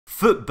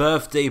FUT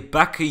Birthday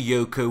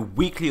Bakayoko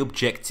weekly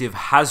objective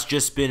has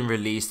just been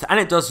released and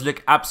it does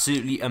look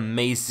absolutely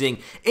amazing.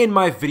 In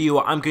my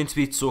video I'm going to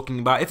be talking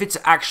about if it's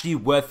actually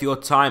worth your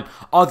time,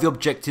 are the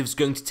objectives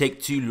going to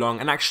take too long,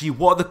 and actually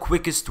what are the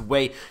quickest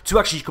way to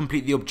actually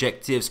complete the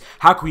objectives,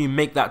 how can we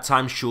make that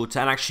time shorter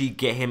and actually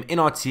get him in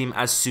our team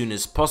as soon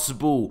as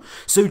possible.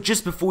 So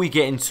just before we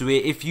get into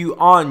it, if you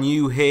are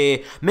new here,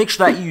 make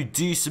sure that you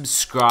do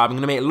subscribe. I'm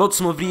going to make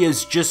lots more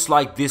videos just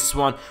like this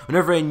one.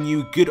 Whenever a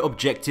new good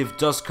objective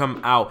does come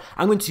out,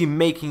 I'm going to be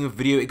making a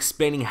video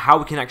explaining how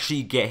we can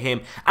actually get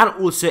him, and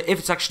also if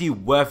it's actually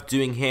worth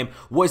doing him,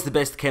 what is the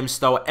best chem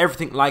style,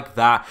 everything like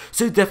that.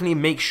 So definitely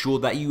make sure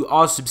that you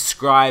are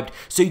subscribed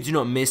so you do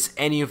not miss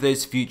any of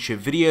those future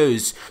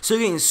videos. So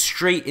getting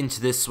straight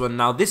into this one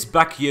now, this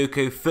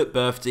Bakayoko Fut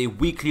Birthday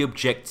weekly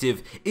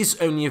objective is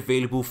only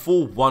available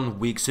for 1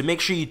 week, so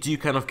make sure you do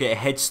kind of get a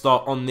head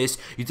start on this.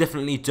 You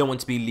definitely don't want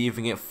to be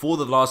leaving it for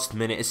the last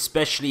minute,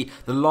 especially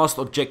the last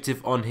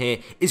objective on here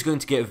is going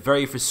to get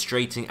very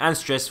frustrating and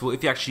stressful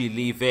if you actually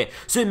leave it.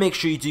 So make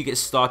sure you do get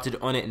started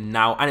on it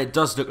now, and it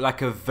does look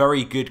like a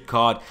very good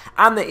card,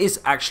 and there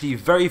is actually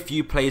very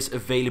few players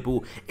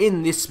available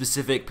in this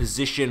specific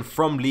position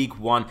from League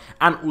 1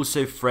 and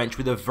also French,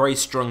 with a very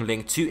strong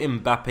link to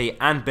Mbappe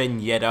and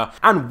Ben Yedder.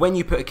 And when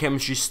you put a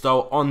chemistry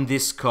style on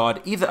this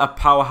card, either a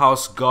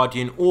powerhouse,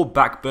 guardian or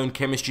backbone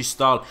chemistry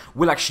style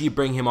will actually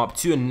bring him up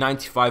to a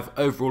 95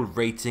 overall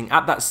rating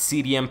at that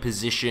CDM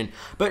position.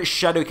 But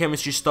shadow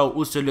chemistry style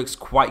also looks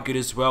quite good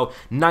as well.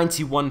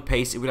 91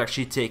 pace it would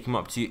actually take him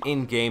up to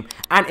in game,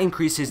 and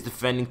increase his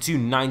defending to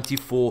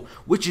 94,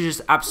 which is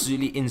just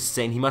absolutely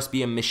insane. He must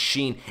be a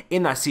machine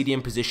in that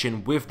CDM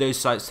position with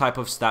those type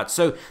of stats.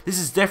 So this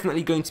is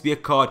definitely going to be a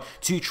card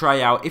to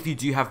try out if you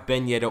do have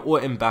Ben Yedder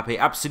or Mbappe.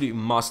 Absolute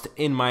must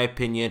in my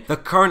opinion. The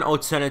current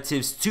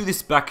alternatives to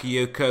this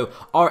Bakayoko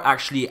are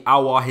actually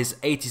his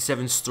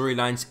 87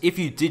 storylines if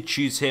you did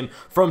choose him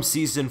from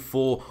season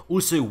 4,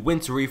 also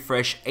winter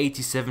refresh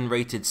 87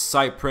 rated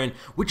Cyprin,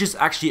 which is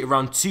actually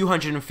around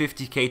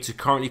 250k to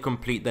currently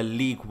complete the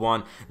League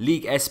 1,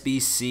 League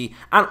SBC,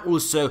 and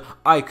also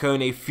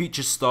Icone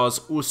Future Stars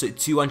also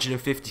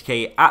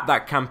 250k at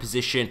that cam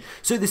position.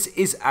 So this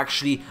is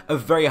actually a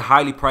very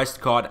highly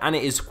priced card, and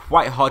it is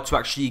quite hard to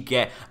actually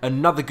get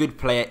another good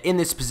player in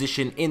this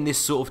position, in this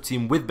sort of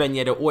team with Ben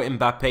Yedder or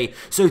Mbappe.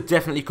 So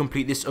definitely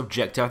complete this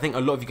objective. I think a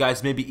lot of you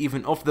guys, maybe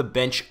even off the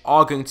bench,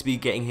 are going to be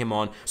getting him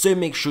on, so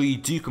make sure you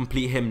do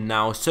complete him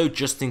now, so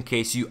just in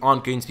case you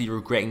aren't going to be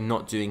regretting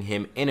not doing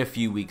him in a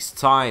few weeks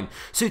time.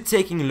 So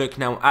taking a look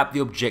now at the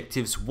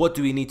objectives, what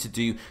do we need to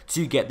do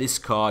to get this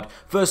card?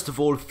 First of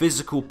all,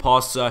 physical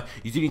passer.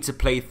 You do need to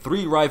play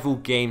 3 rival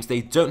games.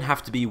 They don't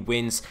have to be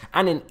wins,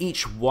 and in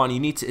each one you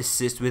need to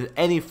assist with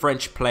any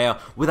French player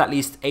with at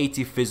least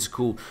 80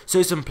 physical.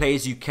 So some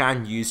players you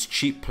can use,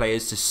 cheap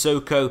players,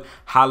 Sissoko,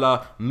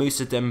 Haller,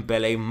 Moussa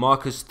Dembele,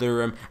 Marcus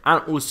Thuram,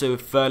 and also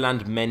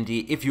Ferland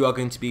Mendy if you are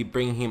going to be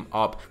bringing him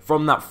up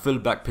from that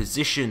fullback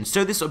position.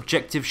 So this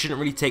objective shouldn't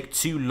really take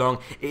too long.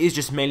 It is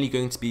just mainly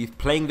going to be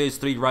playing those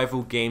 3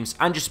 rival games,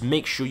 and just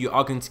make sure you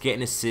are going to get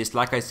an assist.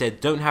 Like I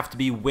said, don't have to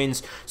be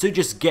wins, so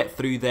just get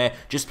through there,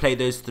 just play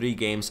those 3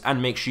 games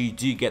and make sure you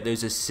do get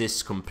those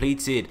assists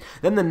completed.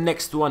 Then the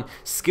next one,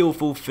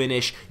 skillful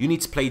finish. You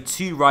need to play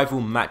 2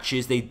 rival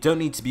matches. They don't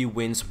need to be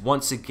wins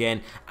once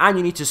again, and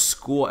you need to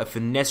score a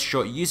finesse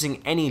shot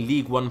using any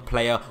League 1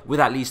 player with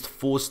at least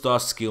 4-star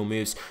skill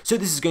moves. So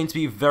this is going to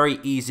be very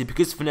easy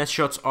because finesse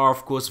shots are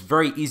of course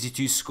very easy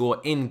to score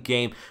in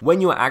game.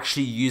 When you are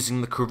actually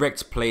using the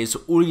correct players,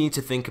 all you need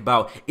to think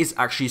about is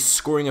actually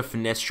scoring a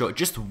finesse shot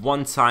just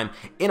one time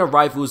in a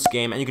rivals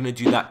game, and you're going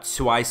to do that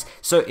twice,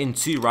 so in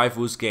 2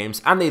 rivals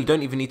games, and they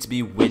don't even need to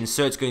be wins,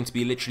 so it's going to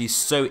be literally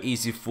so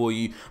easy for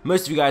you.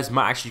 Most of you guys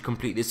might actually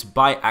complete this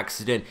by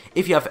accident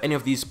if you have any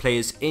of these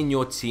players in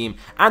your team,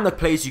 and the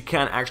players you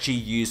can actually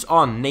use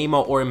are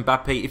Neymar or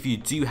Mbappe if you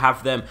do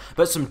have them,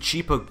 but some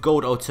cheaper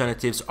gold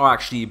alternatives are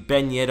actually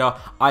Ben Yedder,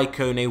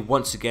 Icone,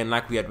 once again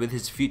like we had with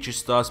his future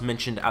stars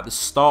mentioned at the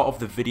start of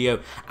the video,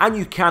 and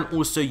you can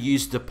also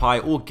use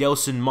Depay or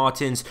Gelson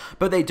Martins,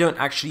 but they don't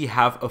actually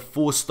have a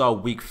 4-star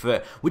weak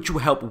foot, which will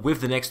help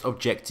with the next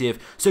objective.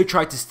 So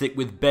try to stick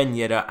with Ben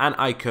Yedder and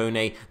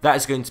Icone. That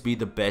is going to be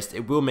the best.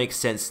 It will make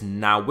sense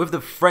now. With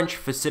the French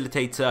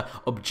facilitator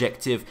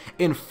objective,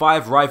 in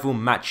 5 rival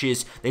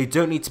matches, they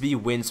don't need to be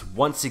wins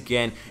once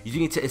again. You do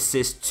need to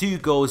assist 2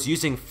 goals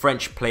using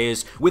French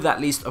players with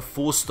at least a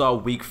 4-star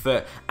weak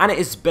foot, and it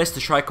is best to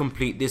try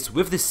complete this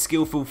with the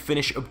skillful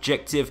finish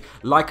objective.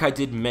 Like I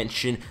did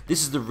mention,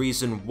 this is the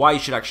reason why you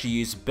should actually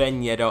use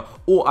Ben Yedder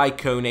or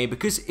Icone,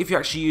 because if you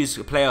actually use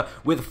a player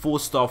with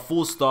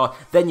 4-star,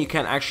 then you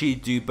can actually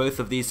do both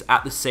of these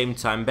at the same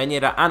time. Ben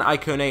Yedder and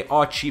Icone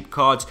are cheap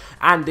cards,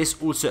 and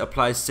this also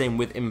applies same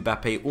with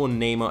Mbappe or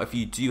Neymar if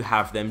you do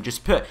have them.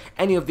 Just put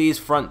any of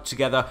these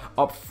together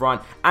up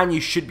front, and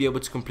you should be able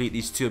to complete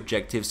these 2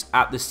 objectives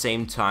at the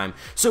same time.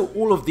 So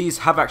all of these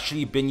have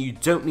actually been, you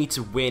don't need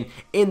to win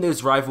in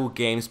those rival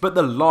games, but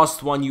the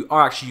last one you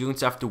are actually going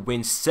to have to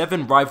win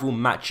 7 rival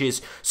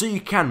matches, so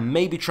you can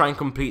maybe try and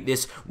complete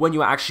this when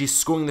you are actually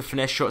scoring the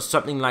finesse shot,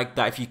 something like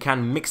that. If you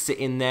can mix it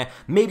in there,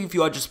 maybe if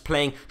you are just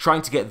playing,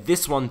 trying to get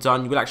this one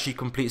done, you will actually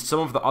complete some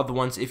of the other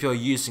ones if you're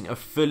using a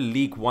full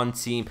League 1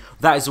 team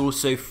that is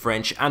also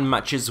French and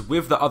matches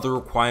with the other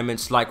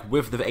requirements, like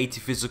with the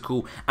 80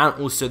 physical and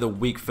also the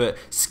weak foot,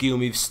 skill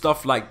moves,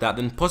 stuff like that.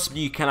 Then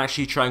possibly you can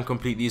actually try and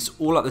complete these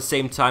all at the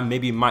same time.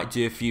 Maybe you might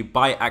do a few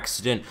by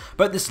accident,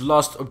 but this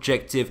last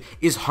objective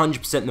is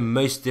 100% the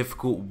most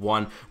difficult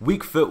one.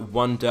 Weak foot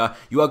wonder.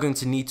 You are going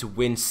to need to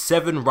win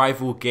 7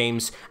 rival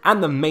games,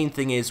 and the main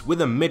thing is,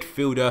 with a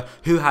midfielder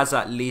who has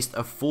at least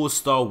a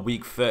 4-star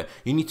weak foot,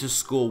 you need to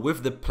score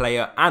with the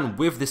player and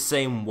with the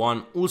same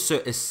one, also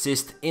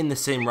assist in the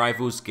same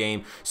rival's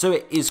game. So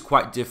it is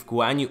quite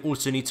difficult, and you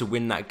also need to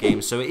win that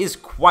game, so it is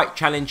quite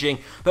challenging.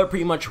 But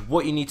pretty much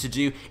what you need to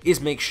do is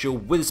make sure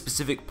with a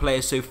specific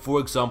player, so for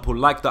example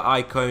like the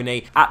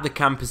Icone at the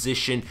cam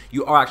position,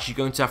 you are actually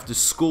going to have to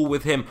score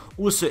with him,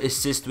 also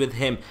assist with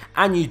him,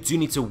 and you do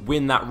need to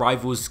win that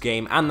rival's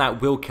game, and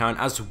that will count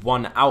as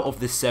 1 out of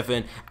the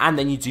 7. And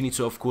then you do need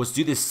to of course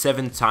do this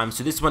 7 times.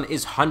 So this one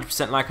is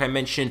 100%, like I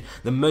mentioned,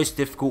 the most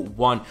difficult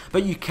one,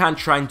 but you can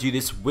try and do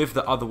this with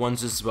the other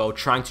ones as well,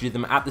 trying to do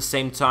them at the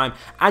same time,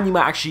 and you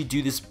might actually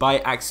do this by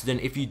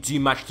accident if you do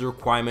match the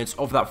requirements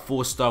of that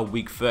 4-star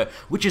weak foot,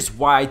 which is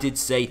why I did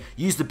say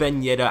use the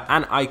Ben Yedder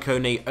and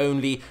Icone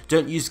only.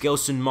 Don't use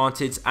Gelson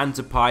Martins and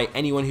Depay,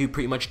 anyone who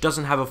pretty much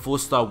doesn't have a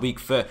 4-star weak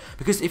foot,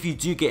 because if you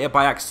do get it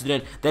by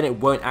accident, then it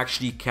won't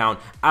actually count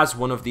as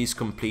one of these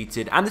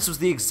completed. And this was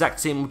the exact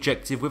same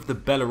objective with the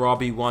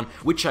Bellarabi one,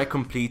 which I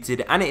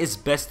completed, and it is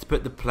best to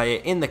put the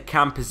player in the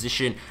cam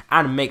position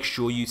and make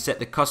sure you set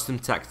the custom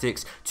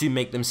tactics to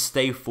make them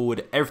stay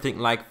forward, everything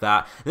like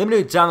that. Let me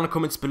know down in the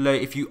comments below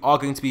if you are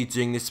going to be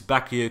doing this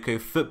Bakayoko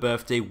Fut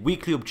Birthday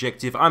weekly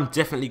objective. I'm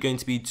definitely going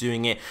to be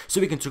doing it,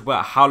 so we can talk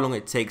about how long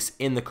it takes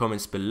in the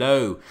comments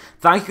below.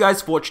 Thank you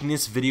guys for watching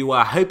this video.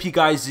 I hope you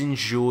guys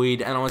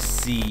enjoyed, and I'll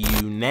see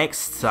you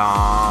next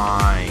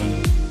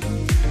time.